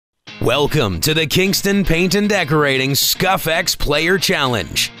Welcome to the Kingston Paint and Decorating Scuff-x Player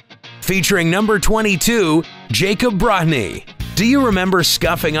Challenge, featuring number 22, Jakob Brahaney. Do you remember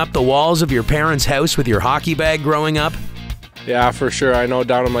scuffing up the walls of your parents' house with your hockey bag growing up? Yeah, for sure. I know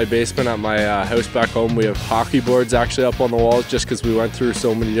down in my basement at my house back home, we have hockey boards actually up on the walls just because we went through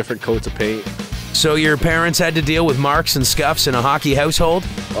so many different coats of paint. So your parents had to deal with marks and scuffs in a hockey household?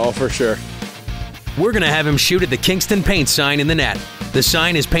 Oh, for sure. We're going to have him shoot at the Kingston paint sign in the net. The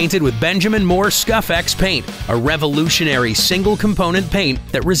sign is painted with Benjamin Moore Scuff-x paint, a revolutionary single-component paint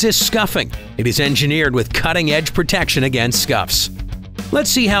that resists scuffing. It is engineered with cutting-edge protection against scuffs. Let's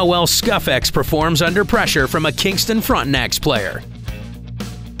see how well Scuff-x performs under pressure from a Kingston Frontenacs player.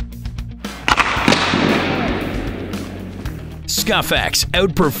 Scuff-x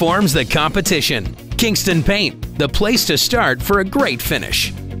outperforms the competition. Kingston Paint, the place to start for a great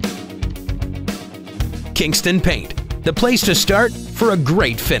finish. Kingston Paint, the place to start for a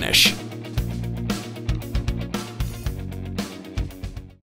great finish.